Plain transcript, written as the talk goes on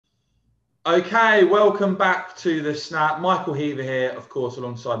Okay, welcome back to the Snap. Michael Heaver here, of course,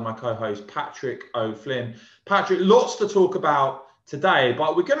 alongside my co-host Patrick O'Flynn. Patrick, lots to talk about today,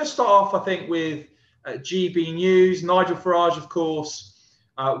 but we're going to start off, I think, with GB News. Nigel Farage, of course,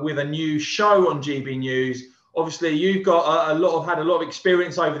 with a new show on GB News. Obviously, you've got had a lot of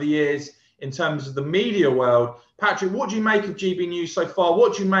experience over the years in terms of the media world. Patrick, what do you make of GB News so far?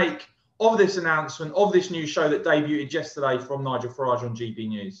 What do you make of this announcement, of this new show that debuted yesterday from Nigel Farage on GB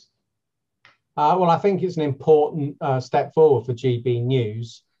News? Well, I think it's an important step forward for GB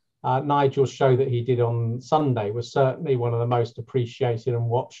News. Nigel's show that he did on Sunday was certainly one of the most appreciated and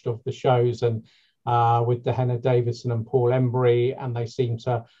watched of the shows, and with Dehenna Davison and Paul Embry, and they seem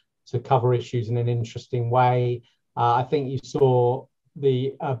to cover issues in an interesting way. I think you saw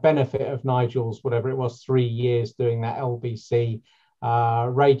the benefit of Nigel's, whatever it was, 3 years doing that LBC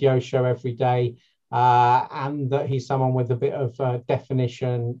radio show every day, and that he's someone with a bit of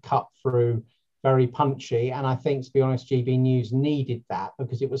definition, cut through, very punchy. And I think, to be honest, GB News needed that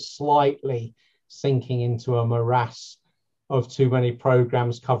because it was slightly sinking into a morass of too many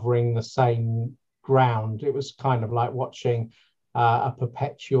programs covering the same ground. It was kind of like watching a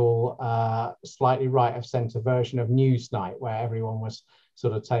perpetual, slightly right of centre version of Newsnight, where everyone was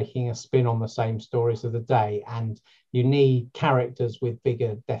sort of taking a spin on the same stories of the day. And you need characters with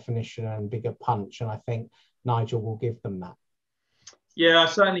bigger definition and bigger punch. And I think Nigel will give them that. Yeah, I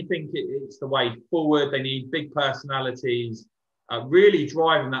certainly think it's the way forward. They need big personalities really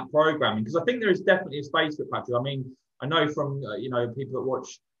driving that programming, because I think there is definitely a space for it, Patrick. I mean, I know from people that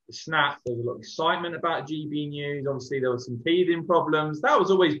watch the Snap, there's a lot of excitement about GB News. Obviously, there were some teething problems. That was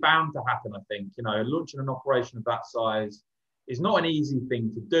always bound to happen, I think. Launching an operation of that size is not an easy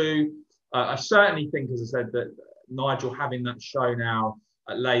thing to do. I certainly think, as I said, that Nigel having that show now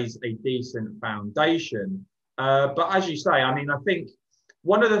lays a decent foundation. But as you say, I mean, I think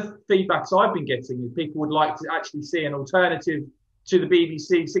one of the feedbacks I've been getting is people would like to actually see an alternative to the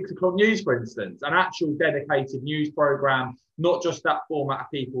BBC 6 o'clock news, for instance, an actual dedicated news programme, not just that format of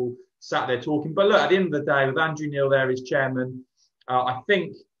people sat there talking. But look, at the end of the day, with Andrew Neil there as chairman, I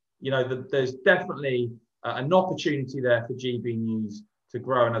think, there's definitely an opportunity there for GB News to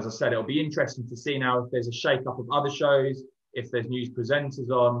grow. And as I said, it'll be interesting to see now if there's a shake-up of other shows, if there's news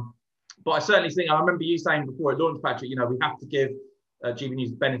presenters on. But I certainly think, I remember you saying before it launched, Patrick, we have to give GB News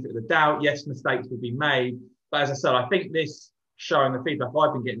the benefit of the doubt. Yes, mistakes will be made. But as I said, I think this show and the feedback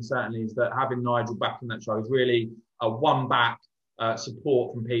I've been getting certainly is that having Nigel back in that show is really a one-back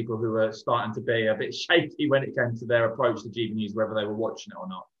support from people who are starting to be a bit shaky when it came to their approach to GB News, whether they were watching it or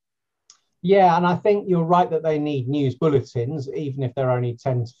not. Yeah, and I think you're right that they need news bulletins, even if they're only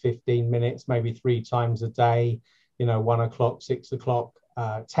 10 to 15 minutes, maybe 3 times a day, 1 o'clock, 6 o'clock,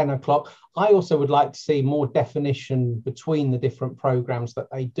 10 o'clock. I also would like to see more definition between the different programs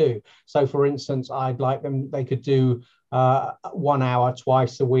that they do. So, for instance, I'd like they could do 1 hour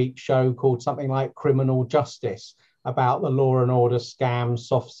twice a week show called something like Criminal Justice, about the law and order scams,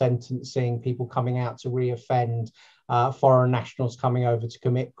 soft sentencing, people coming out to reoffend, foreign nationals coming over to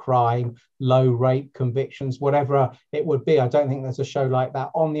commit crime, low rape convictions, whatever it would be. I don't think there's a show like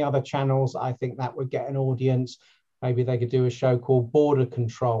that on the other channels. I think that would get an audience. Maybe they could do a show called Border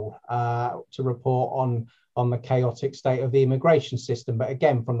Control to report on the chaotic state of the immigration system. But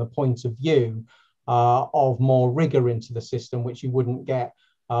again, from the point of view of more rigor into the system, which you wouldn't get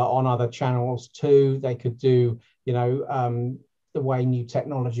on other channels too. They could do, the way new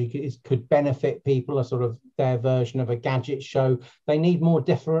technology could benefit people, a sort of their version of a gadget show. They need more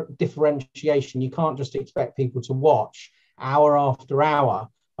differentiation. You can't just expect people to watch hour after hour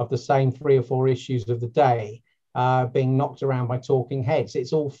of the same 3 or 4 issues of the day being knocked around by talking heads.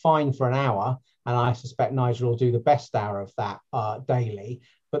 It's all fine for an hour, and I suspect Nigel will do the best hour of that daily.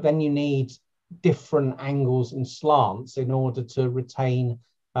 But then you need different angles and slants in order to retain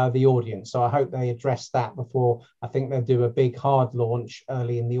the audience. So I hope they address that before. I think they'll do a big hard launch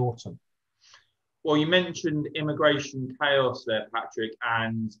early in the autumn. Well, you mentioned immigration chaos there, Patrick,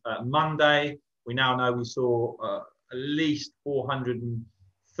 and Monday, we now know we saw at least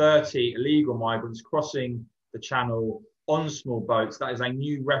 430 illegal migrants crossing the channel on small boats. That is a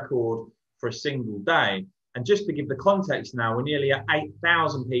new record for a single day. And just to give the context now, we're nearly at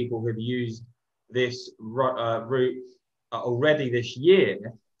 8,000 people who have used this route already this year.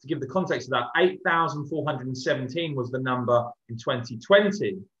 To give the context of that, 8,417 was the number in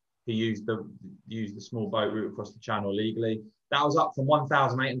 2020 who used the small boat route across the channel legally. That was up from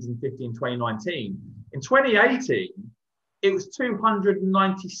 1,850 in 2019. In 2018, it was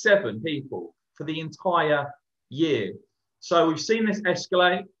 297 people for the entire year. So we've seen this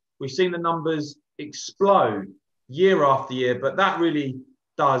escalate. We've seen the numbers explode year after year, but that really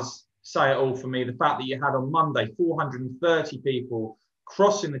does say it all for me. The fact that you had on Monday 430 people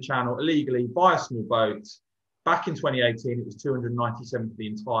crossing the channel illegally via small boats. Back in 2018, it was 297 for the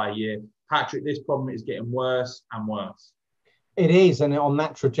entire year. Patrick, this problem is getting worse and worse. It is, and on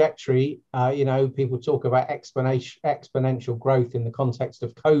that trajectory, people talk about exponential growth in the context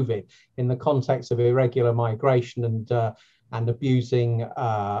of COVID, in the context of irregular migration and abusing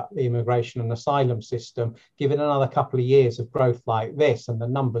the immigration and asylum system. Given another couple of years of growth like this, and the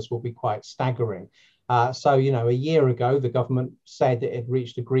numbers will be quite staggering. So, a year ago, the government said it had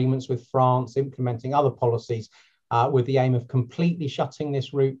reached agreements with France, implementing other policies with the aim of completely shutting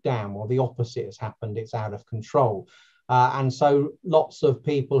this route down. Well, the opposite has happened. It's out of control. And so lots of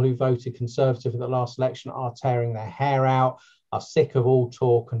people who voted Conservative at the last election are tearing their hair out, are sick of all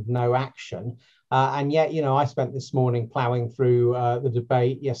talk and no action. And yet, I spent this morning ploughing through the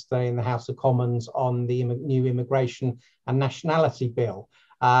debate yesterday in the House of Commons on the new immigration and nationality bill.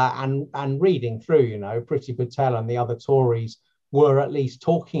 And reading through, Priti Patel and the other Tories were at least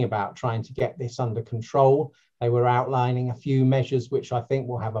talking about trying to get this under control. They were outlining a few measures which I think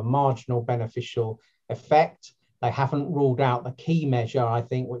will have a marginal beneficial effect. They haven't ruled out the key measure, I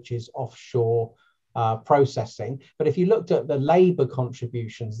think, which is offshore processing. But if you looked at the Labour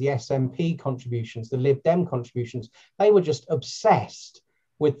contributions, the SNP contributions, the Lib Dem contributions, they were just obsessed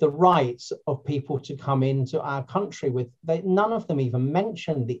with the rights of people to come into our country. None of them even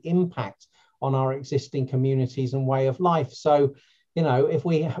mentioned the impact on our existing communities and way of life. So, if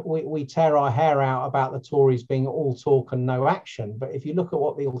we tear our hair out about the Tories being all talk and no action, but if you look at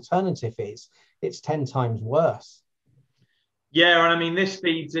what the alternative is, it's 10 times worse. Yeah, and I mean, this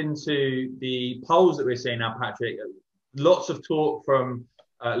feeds into the polls that we're seeing now, Patrick. Lots of talk from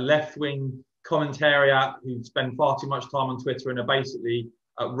left-wing commentariat who spend far too much time on Twitter and are basically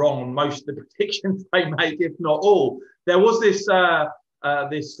wrong on most of the predictions they make, if not all. There was this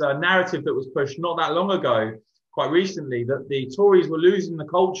narrative that was pushed not that long ago, quite recently, that the Tories were losing the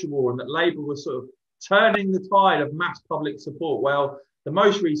culture war and that Labour was sort of turning the tide of mass public support. Well, the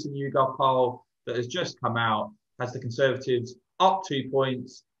most recent YouGov poll that has just come out has the Conservatives up 2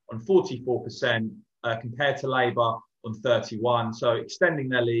 points on 44% compared to Labour on 31. So extending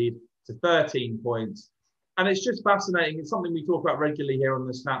their lead to 13 points. And it's just fascinating. It's something we talk about regularly here on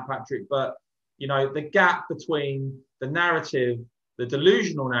the Snap, Patrick. But, the gap between the narrative, the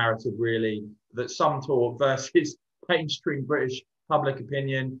delusional narrative, really, that some talk versus mainstream British public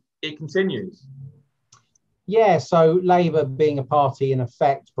opinion, it continues. Yeah, so Labour being a party in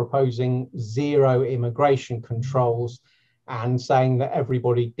effect proposing zero immigration controls and saying that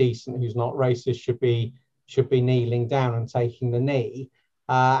everybody decent who's not racist should be kneeling down and taking the knee.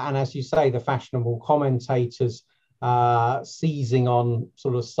 And as you say, the fashionable commentators seizing on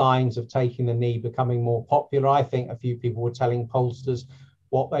sort of signs of taking the knee becoming more popular. I think a few people were telling pollsters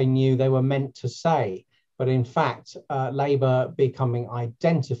what they knew they were meant to say. But in fact, Labour becoming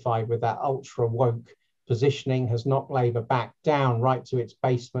identified with that ultra woke positioning has knocked Labour back down right to its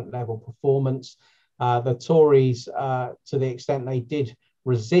basement level performance. The Tories, to the extent they did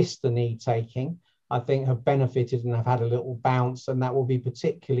resist the knee taking, I think have benefited and have had a little bounce, and that will be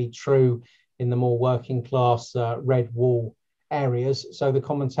particularly true in the more working class red wall areas. So the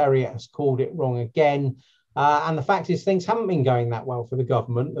commentariat has called it wrong again. And the fact is, things haven't been going that well for the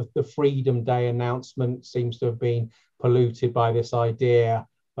government. The Freedom Day announcement seems to have been polluted by this idea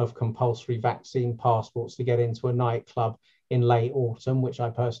of compulsory vaccine passports to get into a nightclub in late autumn, which I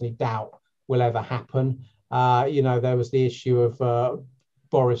personally doubt will ever happen. There was the issue of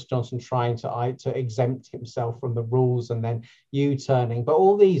Boris Johnson trying to exempt himself from the rules and then U-turning. But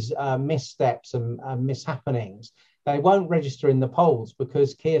all these missteps and mishappenings, they won't register in the polls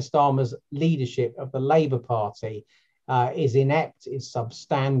because Keir Starmer's leadership of the Labour Party is inept, is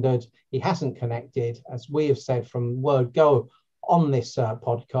substandard. He hasn't connected, as we have said from word go on this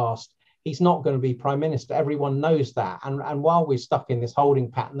podcast. He's not going to be Prime Minister. Everyone knows that. And while we're stuck in this holding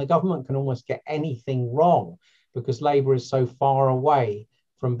pattern, the government can almost get anything wrong because Labour is so far away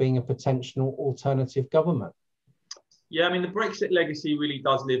from being a potential alternative government. Yeah, I mean, the Brexit legacy really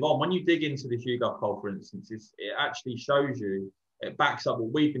does live on. When you dig into the YouGov poll, for instance, it actually shows you, it backs up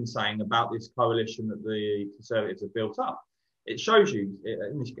what we've been saying about this coalition that the Conservatives have built up. It shows you,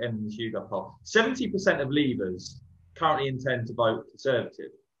 in this YouGov poll, 70% of Leavers currently intend to vote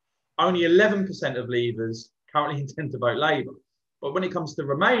Conservative. Only 11% of Leavers currently intend to vote Labour. But when it comes to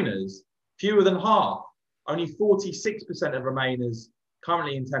Remainers, fewer than half, only 46% of Remainers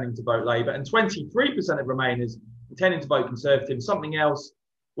currently intending to vote Labour, and 23% of Remainers intending to vote Conservative. Something else,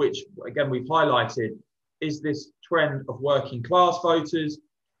 which again we've highlighted, is this trend of working class voters.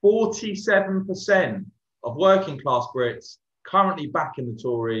 47% of working class Brits currently backing the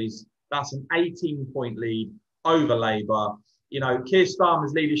Tories. That's an 18-point lead over Labour. You know, Keir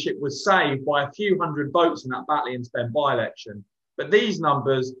Starmer's leadership was saved by a few hundred votes in that Batley and Spen by-election. But these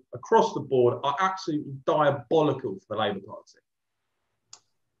numbers across the board are absolutely diabolical for the Labour Party.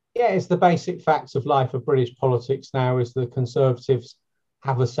 Yeah, it's the basic facts of life of British politics now is the Conservatives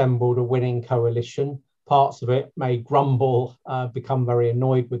have assembled a winning coalition. Parts of it may grumble, become very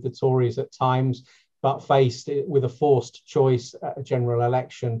annoyed with the Tories at times, but faced with a forced choice at a general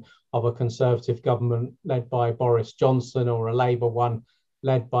election of a Conservative government led by Boris Johnson or a Labour one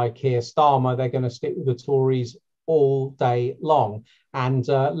led by Keir Starmer, they're going to stick with the Tories all day long. And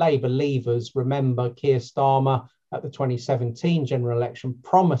Labour leavers remember Keir Starmer at the 2017 general election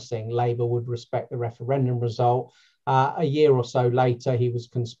promising Labour would respect the referendum result. A year or so later, he was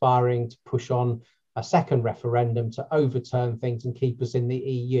conspiring to push on a second referendum to overturn things and keep us in the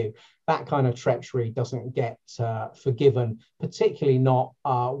EU. That kind of treachery doesn't get forgiven, particularly not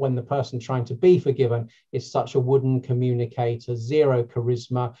when the person trying to be forgiven is such a wooden communicator, zero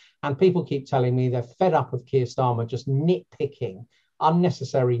charisma. And people keep telling me they're fed up of Keir Starmer just nitpicking,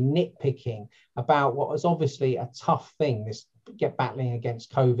 unnecessary nitpicking about what was obviously a tough thing, this battling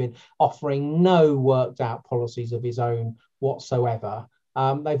against COVID, offering no worked out policies of his own whatsoever.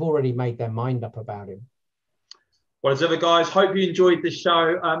 They've already made their mind up about him. Well, as ever, guys, hope you enjoyed this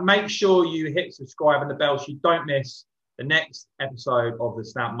show. Make sure you hit subscribe and the bell so you don't miss the next episode of The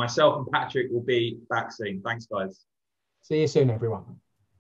Stamp. Myself and Patrick will be back soon. Thanks, guys. See you soon, everyone.